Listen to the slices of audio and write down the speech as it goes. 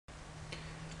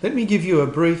Let me give you a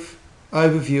brief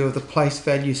overview of the place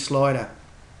value slider.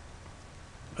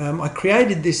 I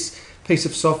created this piece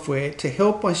of software to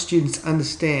help my students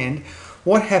understand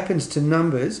what happens to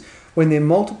numbers when they're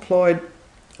multiplied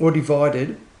or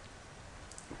divided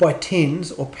by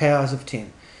tens or powers of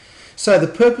 10. So the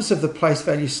purpose of the place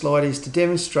value slider is to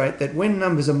demonstrate that when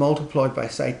numbers are multiplied by,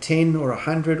 say, 10 or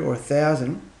 100 or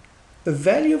 1,000, the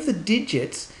value of the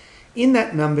digits in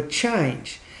that number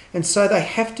change, and so they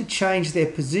have to change their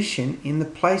position in the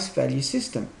place value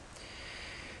system.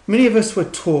 Many of us were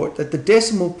taught that the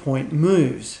decimal point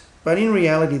moves, but in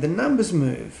reality the numbers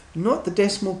move, not the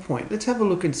decimal point. Let's have a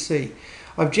look and see.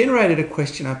 I've generated a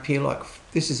question up here like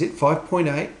this is it,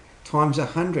 5.8 times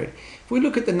 100. If we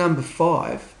look at the number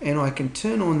 5, and I can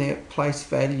turn on their place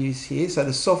values here, so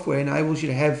the software enables you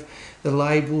to have the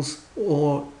labels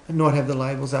or not have the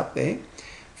labels up there.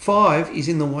 5 is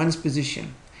in the ones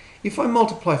position. If I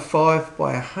multiply 5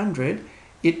 by 100,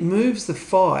 it moves the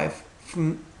 5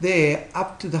 from there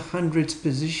up to the hundreds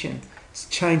position. It's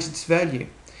changed its value.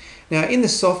 Now in the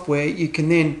software you can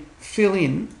then fill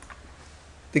in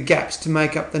the gaps to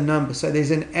make up the number. So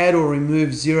there's an add or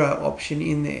remove 0 option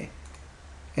in there.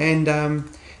 And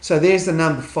so there's the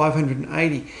number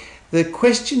 580. The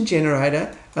question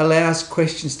generator allows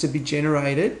questions to be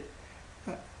generated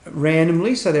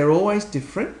randomly, so they're always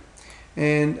different.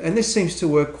 And this seems to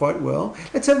work quite well.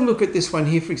 Let's have a look at this one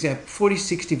here, for example,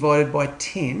 46 divided by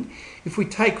 10. If we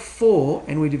take 4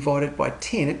 and we divide it by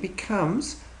 10, it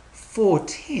becomes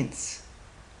 4/10.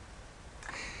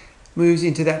 Moves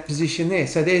into that position there.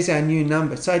 So there's our new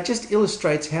number. So it just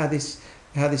illustrates how this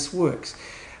works.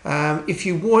 If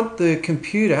you want the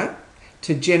computer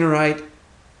to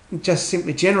just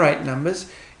simply generate numbers,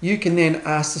 you can then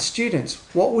ask the students,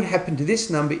 what would happen to this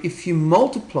number if you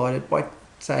multiplied it by,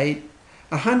 say,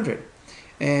 100?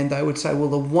 And they would say, well,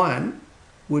 the 1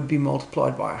 would be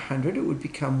multiplied by 100. It would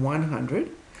become 100.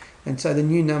 And so the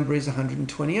new number is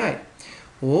 128.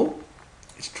 Or,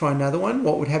 let's try another one.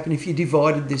 What would happen if you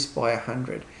divided this by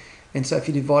 100? And so if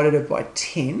you divided it by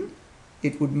 10,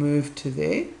 it would move to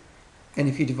there. And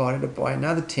if you divided it by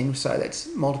another 10, so that's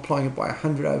multiplying it by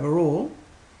 100 overall,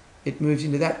 it moves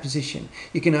into that position.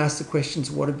 You can ask the questions,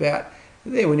 what about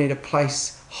there? We need a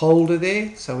placeholder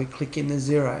there, so we click in the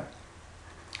 0.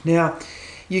 Now,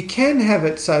 you can have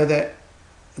it so that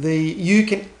you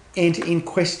can enter in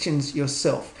questions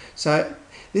yourself. So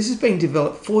this has been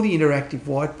developed for the interactive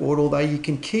whiteboard, although you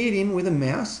can key it in with a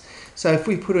mouse. So if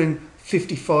we put in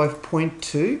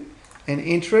 55.2 and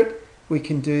enter it, we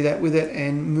can do that with it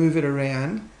and move it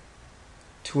around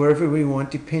to wherever we want,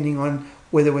 depending on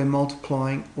whether we're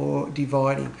multiplying or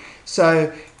dividing.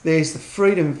 So there's the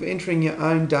freedom of entering your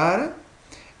own data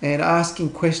and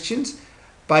asking questions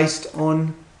based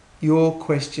on your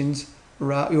questions,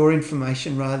 your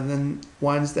information, rather than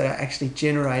ones that are actually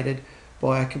generated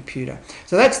by a computer.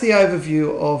 So that's the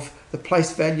overview of the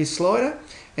place value slider,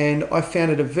 and I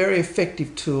found it a very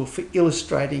effective tool for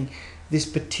illustrating this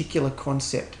particular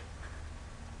concept.